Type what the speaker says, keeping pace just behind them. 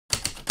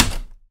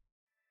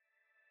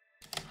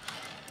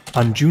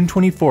On June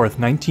 24,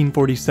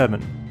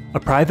 1947, a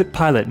private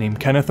pilot named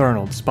Kenneth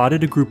Arnold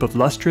spotted a group of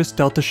lustrous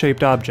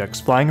delta-shaped objects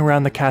flying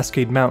around the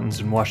Cascade Mountains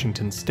in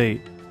Washington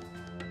state.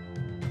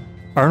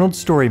 Arnold's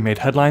story made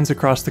headlines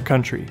across the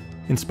country,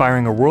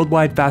 inspiring a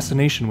worldwide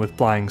fascination with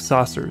flying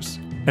saucers,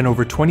 and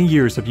over 20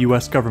 years of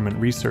US government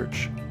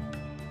research.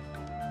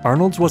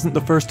 Arnold's wasn't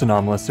the first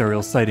anomalous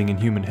aerial sighting in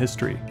human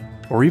history,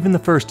 or even the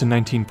first in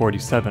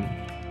 1947,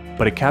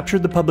 but it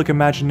captured the public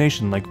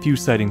imagination like few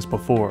sightings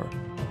before,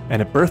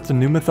 and it birthed a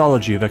new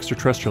mythology of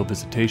extraterrestrial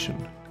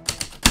visitation.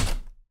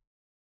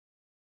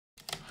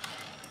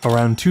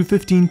 Around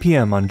 2:15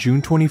 p.m. on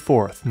June 24,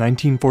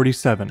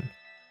 1947,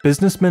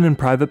 businessman and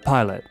private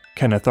pilot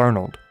Kenneth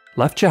Arnold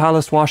left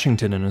Chehalis,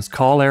 Washington in his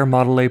Call Air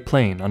Model A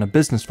plane on a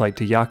business flight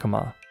to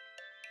Yakima.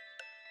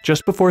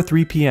 Just before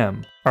 3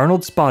 p.m.,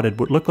 Arnold spotted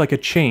what looked like a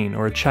chain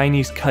or a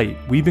Chinese kite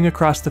weaving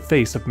across the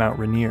face of Mount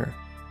Rainier.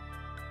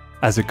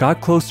 As it got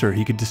closer,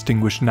 he could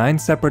distinguish 9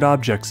 separate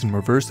objects in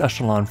reverse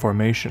echelon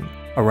formation,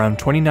 around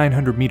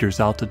 2,900 meters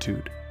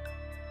altitude.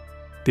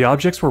 The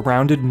objects were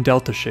rounded and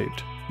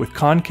delta-shaped, with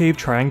concave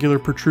triangular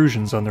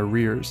protrusions on their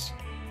rears.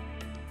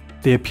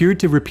 They appeared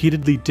to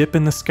repeatedly dip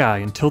in the sky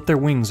and tilt their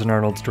wings in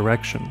Arnold's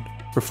direction,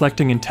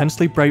 reflecting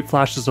intensely bright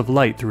flashes of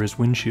light through his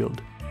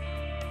windshield.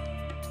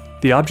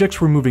 The objects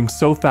were moving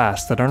so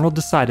fast that Arnold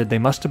decided they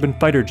must have been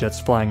fighter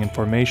jets flying in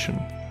formation.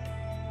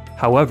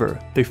 However,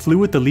 they flew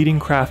with the leading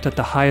craft at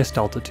the highest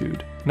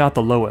altitude, not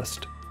the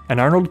lowest, and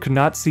Arnold could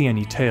not see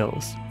any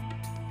tails.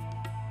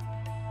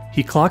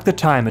 He clocked the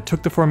time it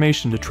took the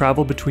formation to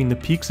travel between the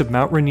peaks of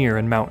Mount Rainier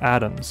and Mount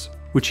Adams,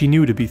 which he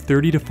knew to be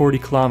 30 to 40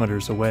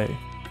 kilometers away.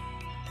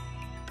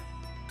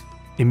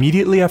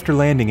 Immediately after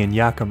landing in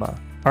Yakima,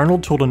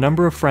 Arnold told a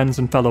number of friends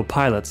and fellow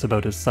pilots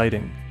about his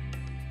sighting.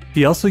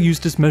 He also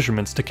used his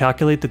measurements to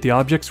calculate that the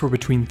objects were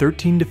between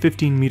 13 to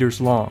 15 meters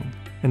long,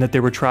 and that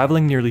they were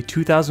traveling nearly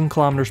 2,000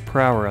 kilometers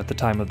per hour at the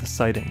time of the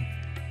sighting.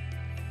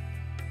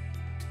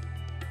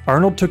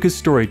 Arnold took his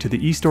story to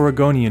the East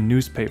Oregonian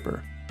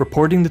newspaper,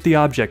 reporting that the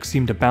objects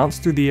seemed to bounce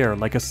through the air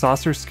like a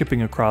saucer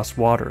skipping across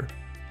water.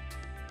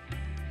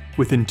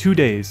 Within 2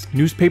 days,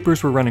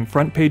 newspapers were running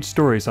front-page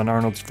stories on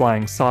Arnold's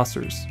flying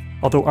saucers,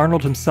 although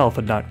Arnold himself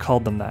had not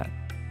called them that.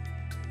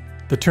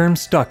 The term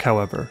stuck,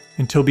 however,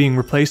 until being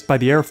replaced by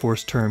the Air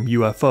Force term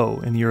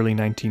UFO in the early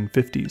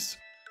 1950s.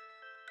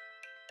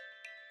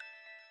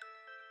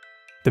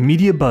 The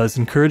media buzz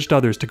encouraged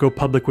others to go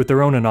public with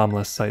their own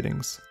anomalous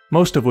sightings,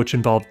 most of which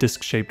involved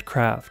disc-shaped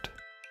craft.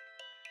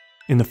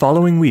 In the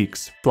following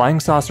weeks,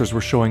 flying saucers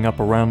were showing up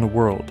around the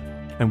world,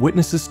 and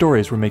witnesses'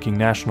 stories were making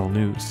national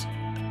news.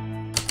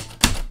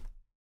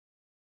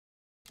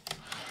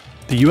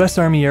 The US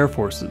Army Air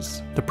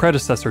Forces, the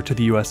predecessor to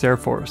the US Air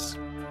Force,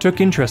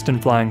 took interest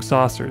in flying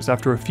saucers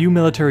after a few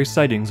military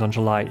sightings on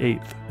July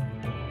 8th.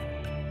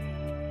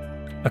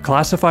 A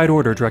classified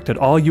order directed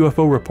all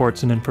UFO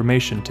reports and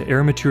information to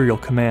Air Materiel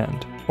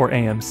Command, or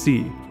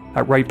AMC,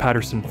 at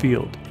Wright-Patterson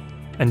Field,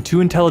 and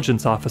 2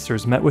 intelligence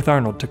officers met with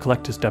Arnold to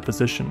collect his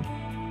deposition.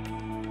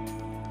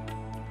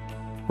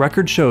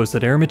 Record shows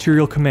that Air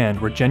Materiel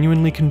Command were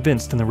genuinely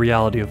convinced in the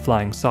reality of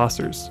flying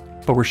saucers,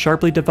 but were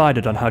sharply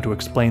divided on how to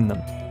explain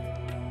them.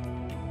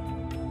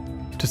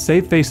 To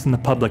save face in the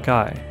public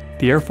eye,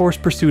 the Air Force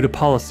pursued a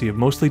policy of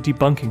mostly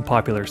debunking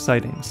popular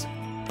sightings,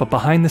 but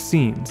behind the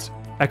scenes,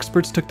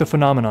 experts took the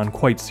phenomenon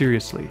quite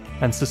seriously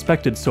and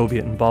suspected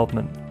Soviet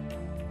involvement.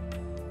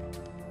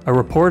 A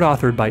report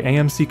authored by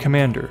AMC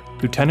Commander,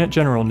 Lieutenant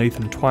General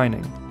Nathan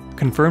Twining,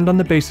 confirmed on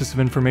the basis of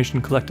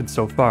information collected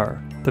so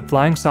far that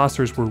flying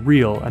saucers were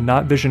real and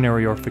not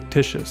visionary or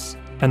fictitious,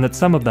 and that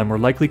some of them were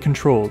likely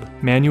controlled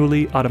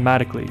manually,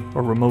 automatically,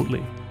 or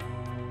remotely.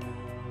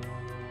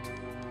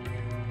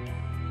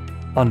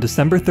 On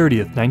December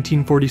 30th,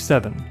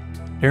 1947,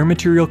 Air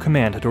Materiel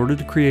Command had ordered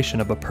the creation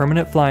of a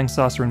permanent flying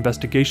saucer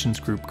investigations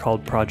group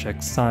called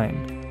Project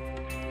Sign.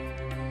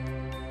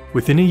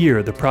 Within a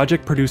year, the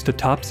project produced a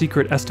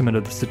top-secret estimate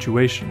of the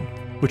situation,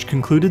 which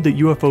concluded that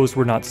UFOs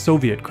were not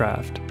Soviet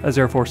craft, as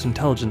Air Force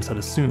intelligence had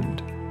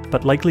assumed,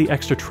 but likely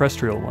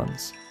extraterrestrial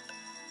ones.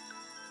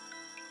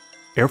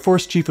 Air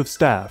Force Chief of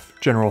Staff,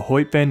 General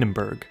Hoyt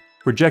Vandenberg,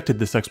 rejected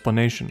this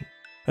explanation,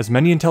 as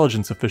many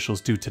intelligence officials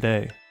do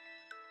today.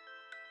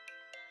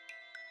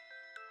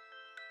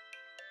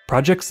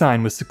 Project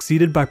Sign was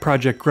succeeded by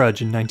Project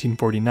Grudge in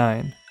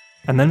 1949,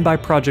 and then by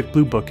Project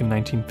Blue Book in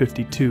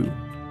 1952.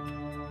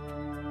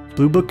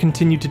 Blue Book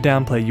continued to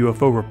downplay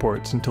UFO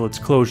reports until its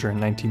closure in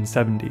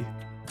 1970.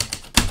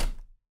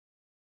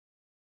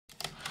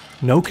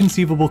 No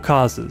conceivable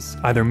causes,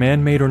 either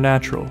man-made or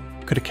natural,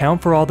 could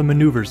account for all the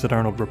maneuvers that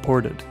Arnold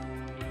reported.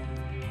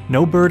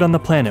 No bird on the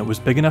planet was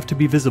big enough to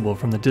be visible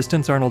from the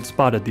distance Arnold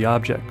spotted the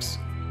objects,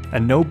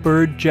 and no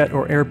bird, jet,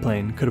 or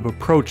airplane could have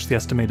approached the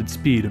estimated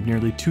speed of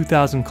nearly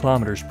 2,000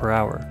 kilometers per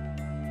hour.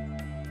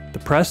 The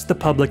press, the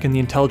public, and the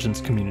intelligence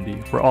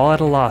community were all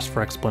at a loss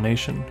for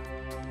explanation.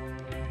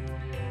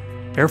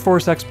 Air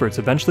Force experts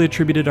eventually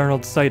attributed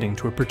Arnold's sighting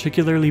to a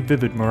particularly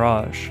vivid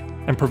mirage,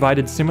 and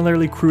provided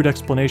similarly crude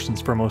explanations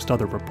for most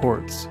other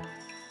reports.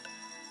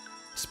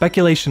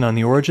 Speculation on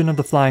the origin of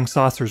the flying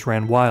saucers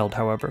ran wild,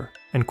 however,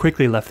 and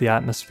quickly left the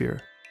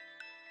atmosphere.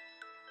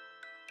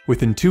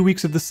 Within 2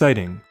 weeks of the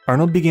sighting,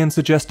 Arnold began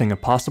suggesting a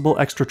possible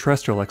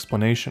extraterrestrial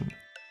explanation,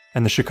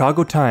 and the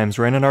Chicago Times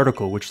ran an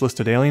article which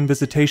listed alien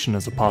visitation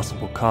as a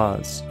possible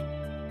cause.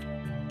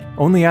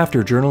 Only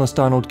after journalist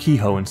Donald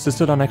Keyhoe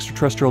insisted on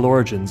extraterrestrial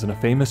origins in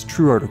a famous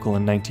True article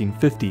in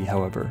 1950,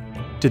 however,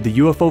 did the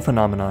UFO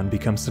phenomenon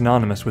become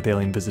synonymous with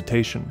alien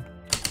visitation.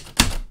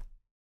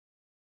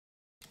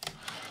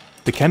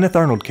 The Kenneth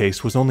Arnold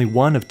case was only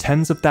one of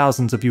tens of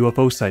thousands of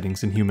UFO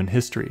sightings in human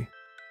history,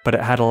 but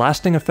it had a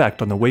lasting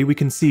effect on the way we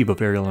conceive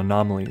of aerial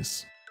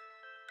anomalies.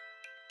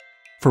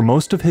 For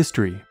most of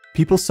history,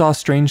 people saw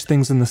strange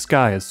things in the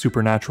sky as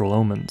supernatural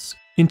omens,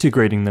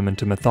 integrating them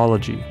into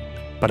mythology,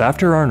 but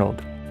after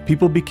Arnold,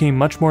 people became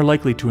much more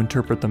likely to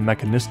interpret them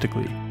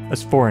mechanistically,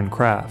 as foreign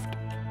craft.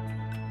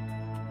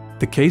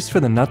 The case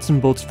for the nuts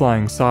and bolts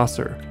flying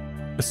saucer,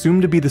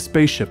 assumed to be the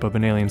spaceship of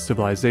an alien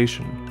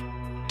civilization,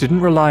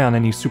 didn't rely on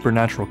any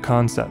supernatural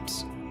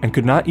concepts, and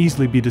could not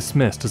easily be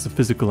dismissed as a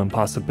physical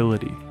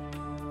impossibility.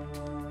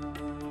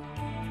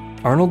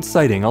 Arnold's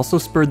sighting also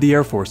spurred the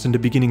Air Force into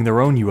beginning their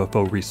own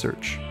UFO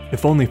research,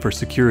 if only for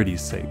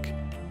security's sake.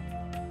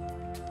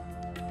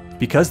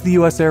 Because the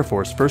US Air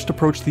Force first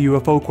approached the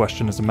UFO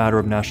question as a matter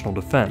of national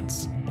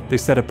defense, they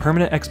set a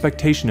permanent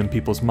expectation in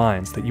people's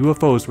minds that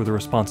UFOs were the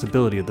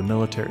responsibility of the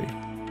military.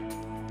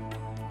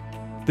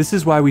 This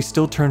is why we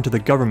still turn to the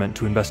government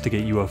to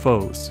investigate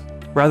UFOs,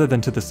 rather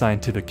than to the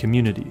scientific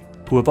community,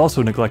 who have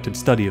also neglected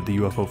study of the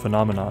UFO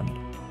phenomenon.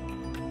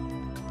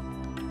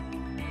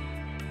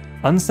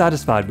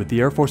 Unsatisfied with the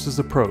Air Force's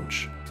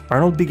approach,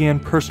 Arnold began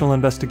personal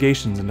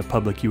investigations into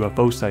public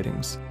UFO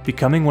sightings,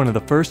 becoming one of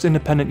the first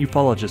independent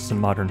ufologists in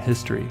modern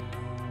history.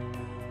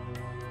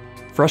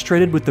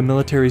 Frustrated with the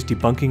military's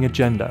debunking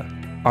agenda,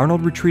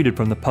 Arnold retreated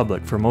from the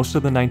public for most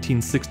of the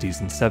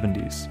 1960s and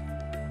 70s.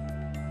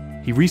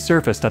 He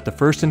resurfaced at the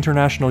first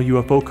International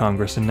UFO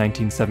Congress in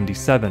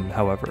 1977,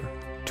 however,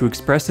 to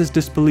express his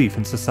disbelief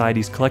in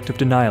society's collective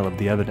denial of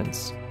the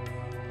evidence.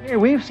 Here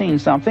we've seen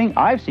something,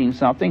 I've seen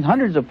something,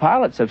 hundreds of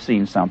pilots have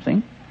seen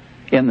something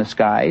in the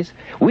skies.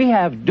 We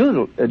have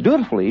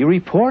dutifully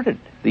reported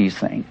these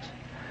things.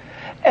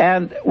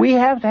 And we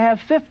have to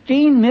have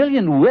 15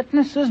 million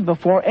witnesses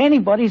before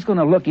anybody's going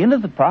to look into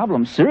the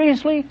problem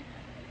seriously?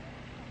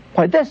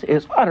 Why, this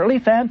is utterly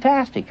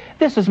fantastic.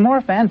 This is more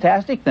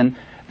fantastic than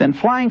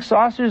flying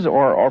saucers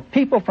or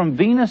people from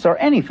Venus or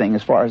anything,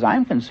 as far as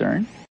I'm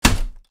concerned.